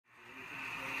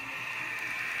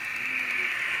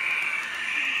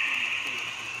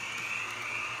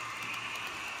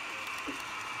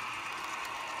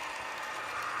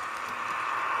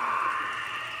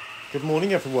Good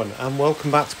morning everyone and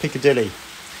welcome back to Piccadilly.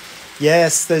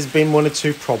 Yes, there's been one or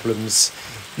two problems.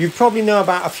 You probably know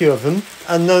about a few of them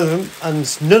and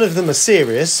none of them are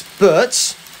serious,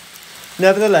 but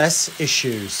nevertheless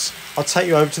issues. I'll take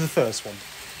you over to the first one.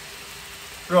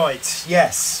 Right,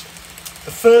 yes.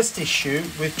 The first issue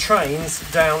with trains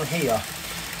down here.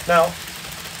 Now,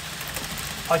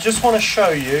 I just want to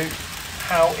show you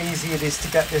how easy it is to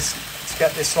get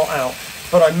this lot out.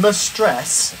 But I must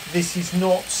stress this is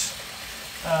not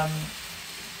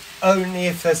only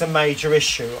if there's a major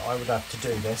issue I would have to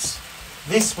do this.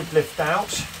 This would lift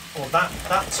out, or that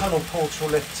tunnel portal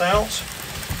lifts out.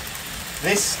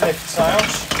 This lifts out,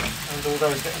 and all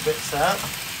those little bits there.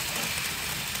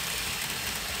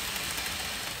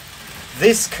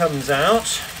 This comes out.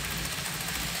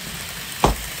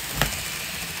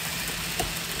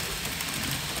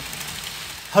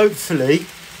 Hopefully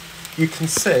you can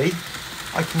see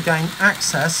I can gain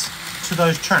access to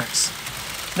those tracks.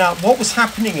 Now what was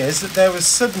happening is that there was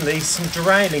suddenly some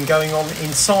derailing going on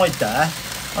inside there,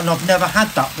 and I've never had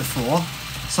that before.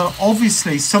 So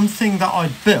obviously something that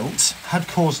I'd built had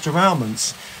caused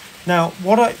derailments. Now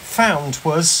what I found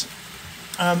was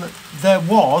there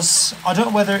was, I don't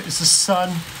know whether it was the sun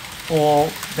or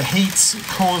the heat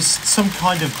caused some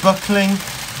kind of buckling.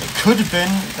 It could have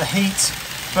been the heat,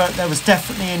 but there was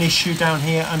definitely an issue down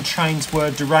here and trains were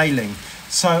derailing.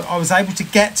 So I was able to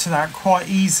get to that quite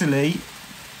easily,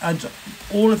 and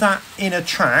all of that inner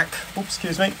track,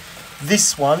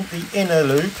 this one, the inner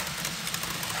loop,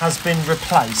 has been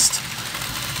replaced.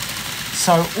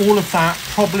 So all of that,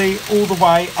 probably all the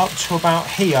way up to about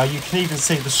here. You can even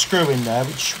see the screw in there,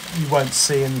 which you won't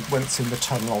see when it's in the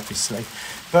tunnel, obviously.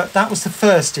 But that was the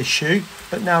first issue,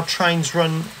 but now trains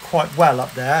run quite well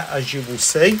up there, as you will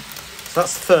see. So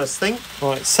that's the first thing.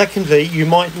 Right. Secondly, you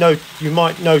might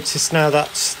notice now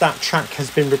that that track has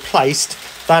been replaced.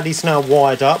 That is now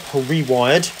wired up or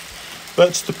rewired.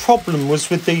 But the problem was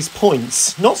with these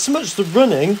points. Not so much the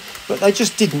running, but they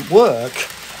just didn't work.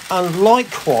 And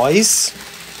likewise,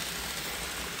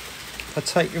 I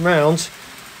take you around,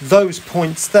 those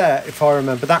points there, if I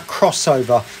remember, that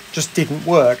crossover just didn't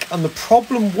work. And the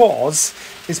problem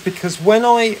is because when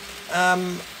I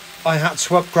had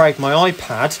to upgrade my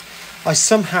iPad, I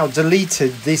somehow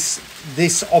deleted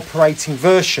this operating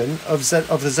version of the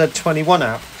Z21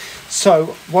 app.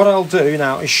 So what I'll do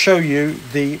now is show you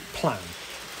the plan.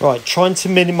 Right, trying to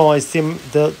minimise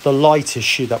the light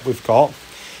issue that we've got.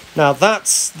 Now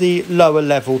that's the lower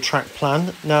level track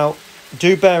plan. Now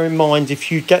do bear in mind,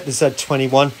 if you get the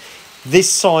Z21, this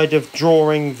side of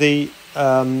drawing the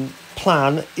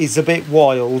plan is a bit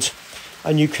wild,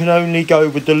 and you can only go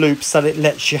with the loops that it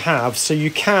lets you have. So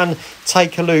you can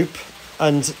take a loop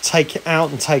and take it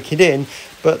out and take it in,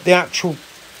 but the actual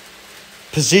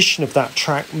position of that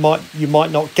track you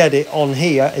might not get it on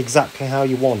here exactly how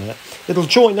you want it. It'll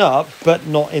join up, but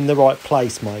not in the right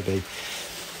place maybe.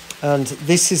 And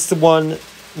this is the one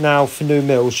now for New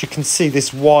Mills. You can see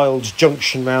this wild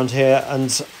junction round here,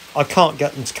 and I can't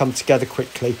get them to come together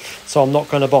quickly, so I'm not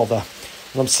going to bother.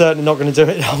 And I'm certainly not going to do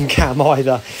it on cam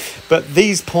either. But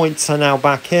these points are now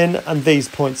back in, and these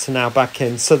points are now back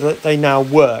in, so that they now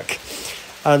work.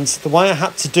 And the way I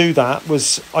had to do that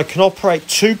was I can operate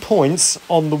 2 points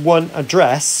on the one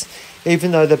address,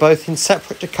 even though they're both in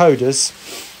separate decoders,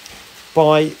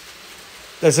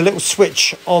 there's a little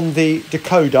switch on the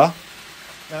decoder.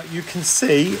 Now you can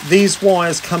see these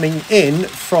wires coming in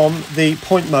from the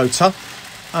point motor,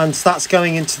 and that's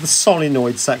going into the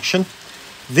solenoid section.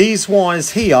 These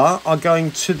wires here are going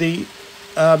to the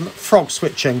frog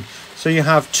switching. So you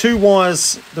have 2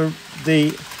 wires,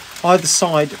 the either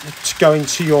side, to go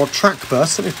into your track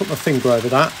bus. Let me put my finger over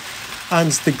that.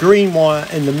 And the green wire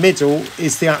in the middle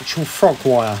is the actual frog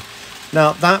wire.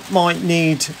 Now that might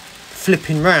need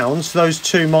flipping round. Those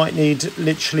 2 might need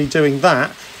literally doing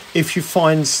that. If you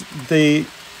find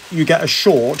you get a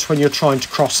short when you're trying to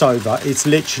cross over, it's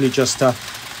literally just a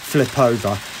flip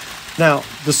over. Now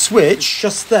the switch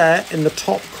just there in the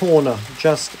top corner,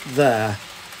 just there.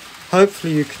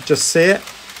 Hopefully you can just see it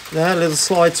there, a little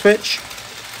slide switch.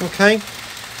 Okay,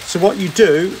 so what you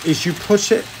do is you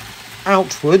put it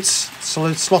outwards,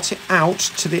 so slot it out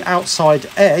to the outside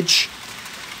edge,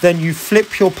 then you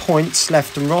flip your points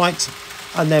left and right,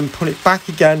 and then put it back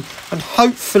again, and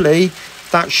hopefully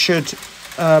that should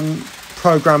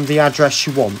program the address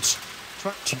you want.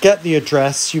 To get the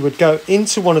address, you would go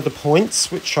into one of the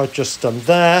points, which I've just done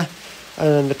there, and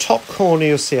in the top corner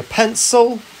you'll see a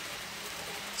pencil,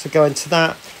 so go into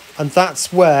that, and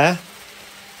that's where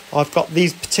I've got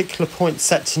these particular points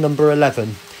set to number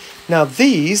 11. Now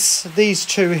these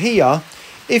 2 here,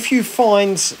 if you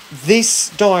find this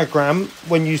diagram,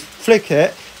 when you flick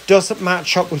it, doesn't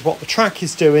match up with what the track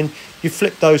is doing, you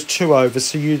flip those two over.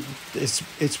 So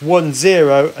it's 1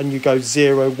 0 and you go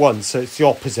 0 1. So it's the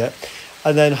opposite.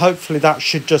 And then hopefully that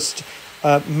should just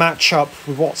match up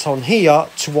with what's on here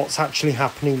to what's actually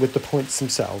happening with the points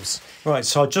themselves. Right,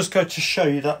 so I'll just go to show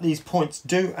you that these points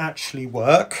do actually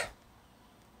work.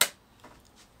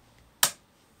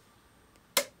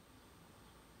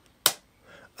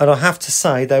 And I have to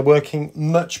say they're working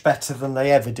much better than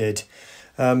they ever did.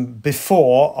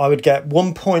 Before, I would get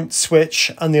 1 point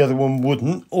switch and the other one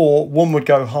wouldn't, or one would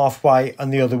go halfway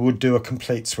and the other would do a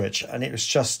complete switch. And it was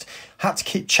just, had to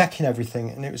keep checking everything,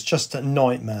 and it was just a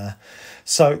nightmare.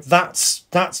 So that's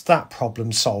that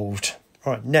problem solved.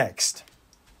 All right, next.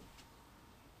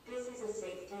 This is a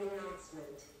safety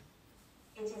announcement.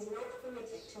 It is not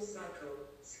permitted to cycle,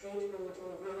 skateboard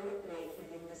or rollerblade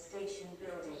within the station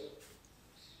building.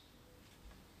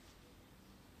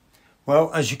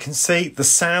 Well, as you can see, the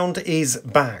sound is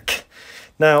back.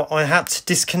 Now, I had to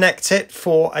disconnect it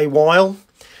for a while,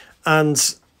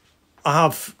 and I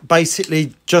have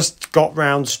basically just got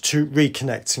round to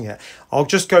reconnecting it. I'll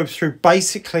just go through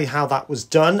basically how that was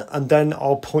done, and then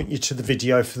I'll point you to the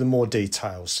video for the more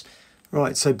details.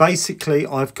 Right, so basically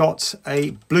I've got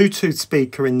a Bluetooth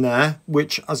speaker in there,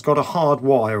 which has got a hard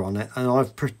wire on it, and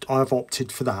I've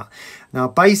opted for that. Now,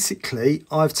 basically,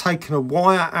 I've taken a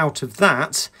wire out of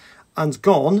that and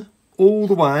gone all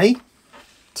the way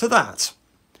to that.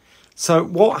 So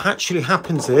what actually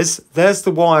happens is, there's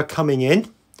the wire coming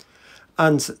in,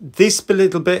 and this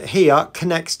little bit here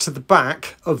connects to the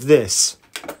back of this.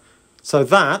 So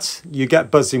that, you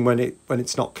get buzzing when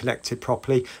it's not connected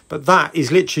properly, but that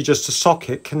is literally just a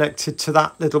socket connected to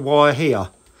that little wire here.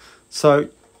 So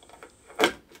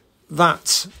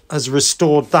that has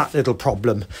restored that little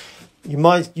problem. You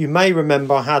may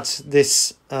remember I had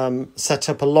this set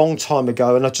up a long time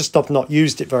ago, and I've not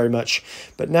used it very much.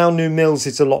 But now New Mills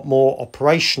is a lot more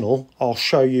operational. I'll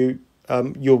show you.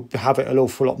 You'll have it an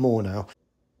awful lot more now.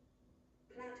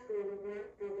 Platform 1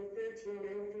 over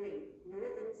 1303,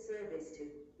 northern service to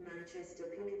Manchester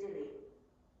Piccadilly.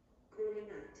 Calling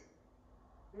at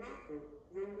Markham,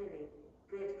 Rumilly,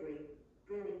 Bredbury,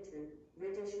 Brillington,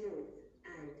 Reddish North,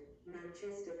 and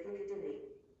Manchester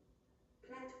Piccadilly.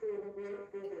 Platform 1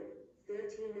 over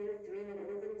 1303,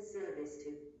 northern service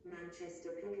to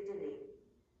Manchester Piccadilly.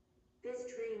 This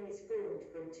train is formed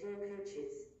from 2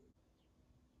 coaches.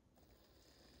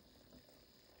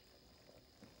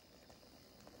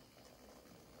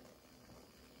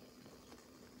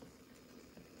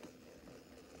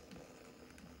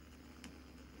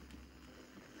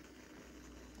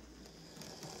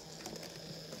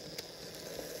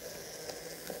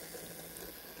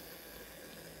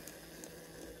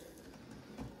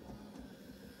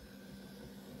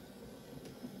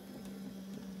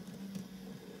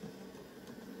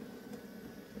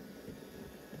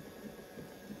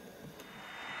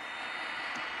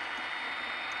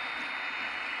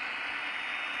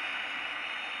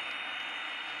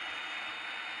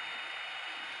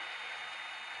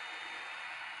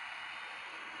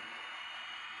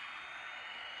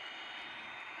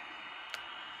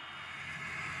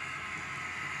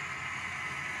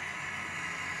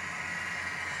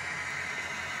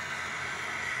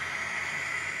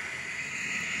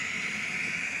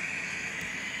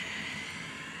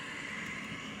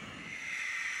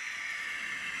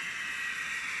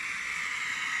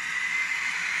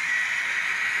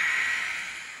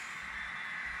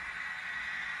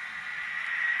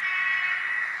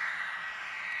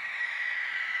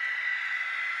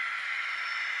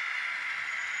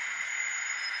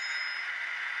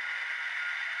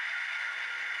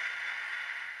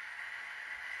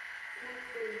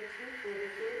 Platform 2 over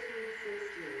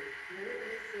 1316,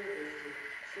 northern service to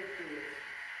Sheffield.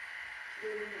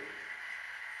 Calling at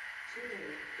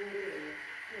Chile, Bordeaux,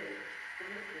 Hope,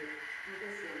 Bamford,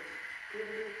 Haversack,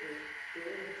 Grimbleford,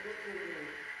 Durham, Tottenham,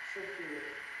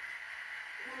 Sheffield.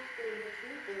 Platform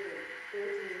 2 over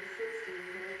 1316,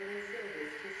 northern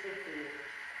service to Sheffield.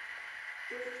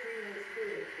 This train is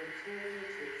formed from 2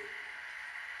 coaches.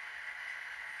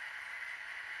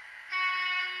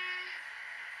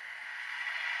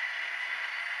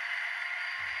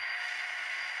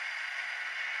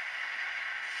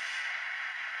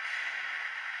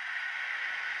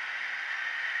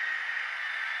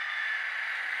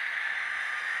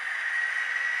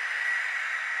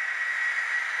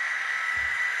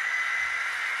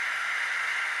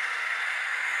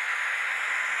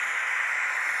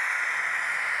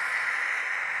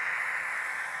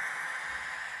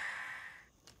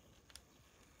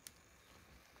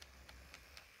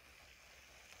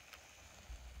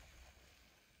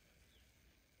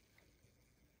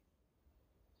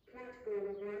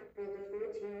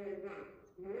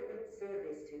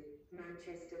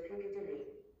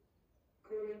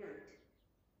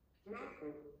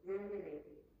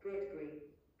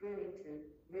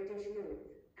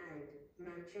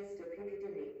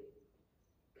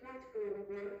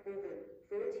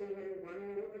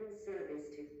 1401 Northern service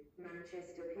to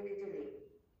Manchester Piccadilly.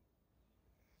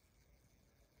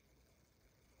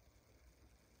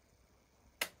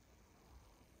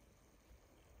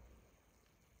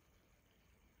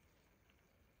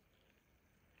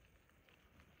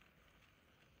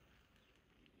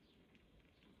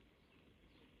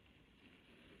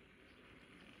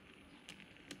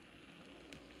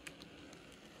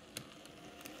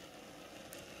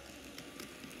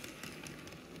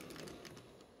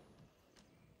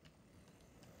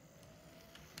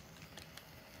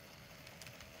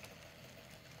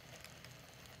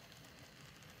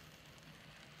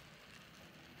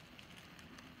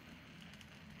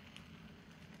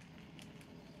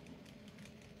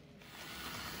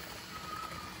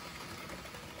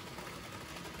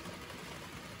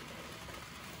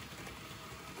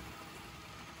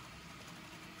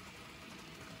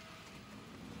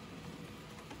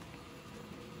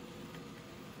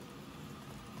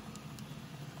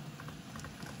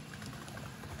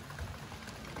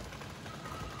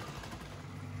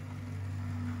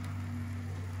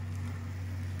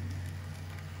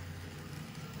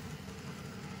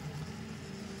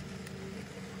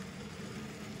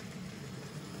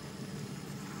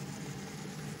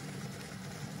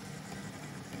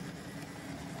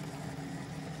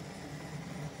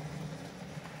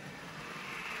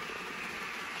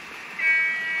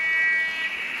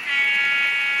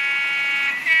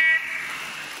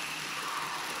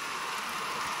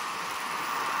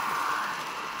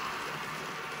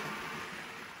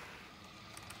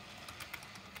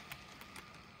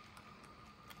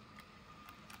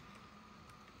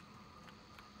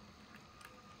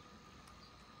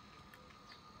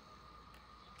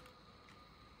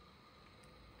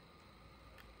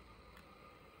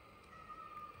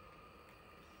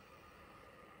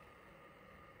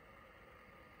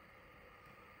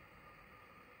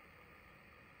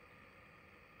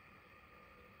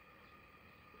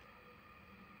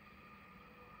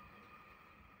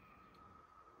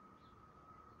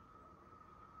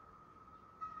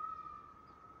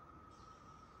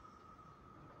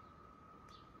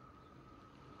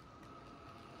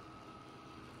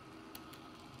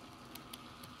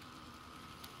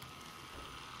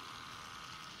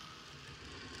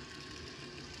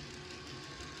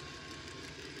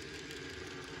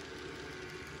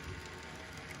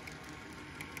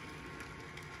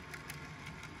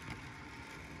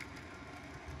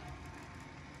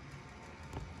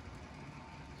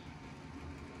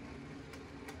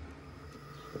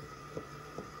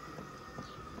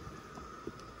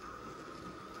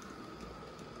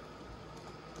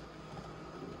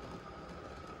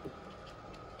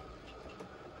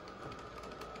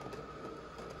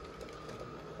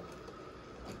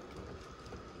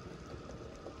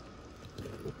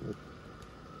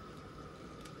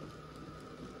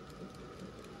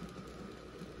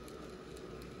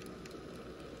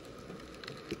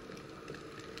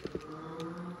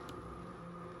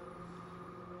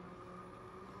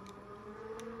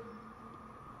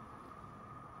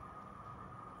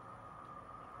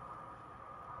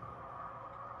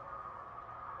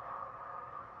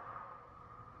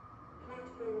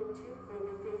 Platform 2 for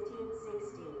the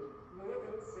 1516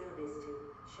 Northern service to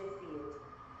Sheffield.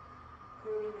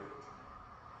 Calling at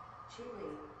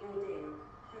Chile, Edale,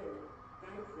 Hope,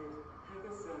 Bamford,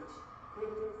 Haversuch,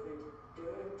 Grindleford,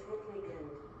 Durham, Torkington,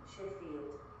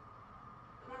 Sheffield.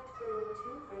 Platform 2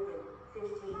 for the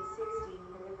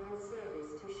 1516 Northern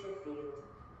service to Sheffield.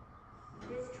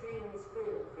 This train is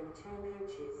full from 2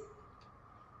 coaches.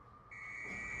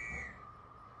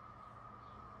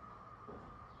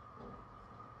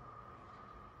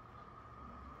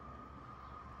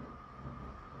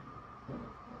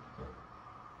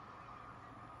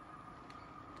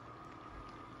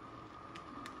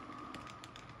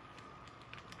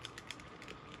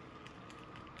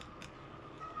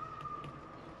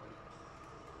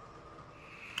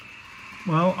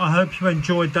 Well, I hope you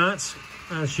enjoyed that.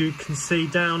 As you can see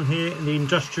down here in the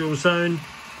industrial zone,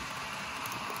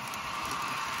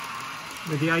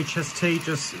 with the HST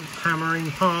just hammering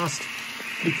past,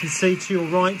 you can see to your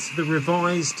right the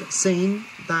revised scene.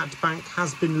 That bank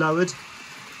has been lowered,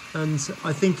 and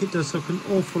I think it does look an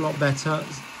awful lot better,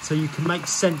 so you can make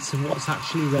sense of what's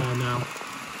actually there now.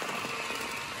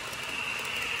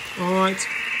 Alright,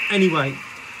 anyway,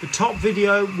 the top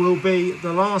video will be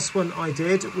the last one I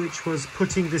did, which was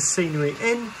putting this scenery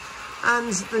in,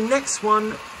 and the next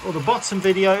one, or the bottom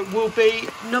video, will be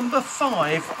number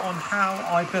 5 on how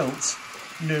I built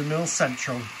New Mill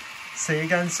Central. See you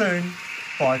again soon.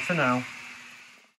 Bye for now.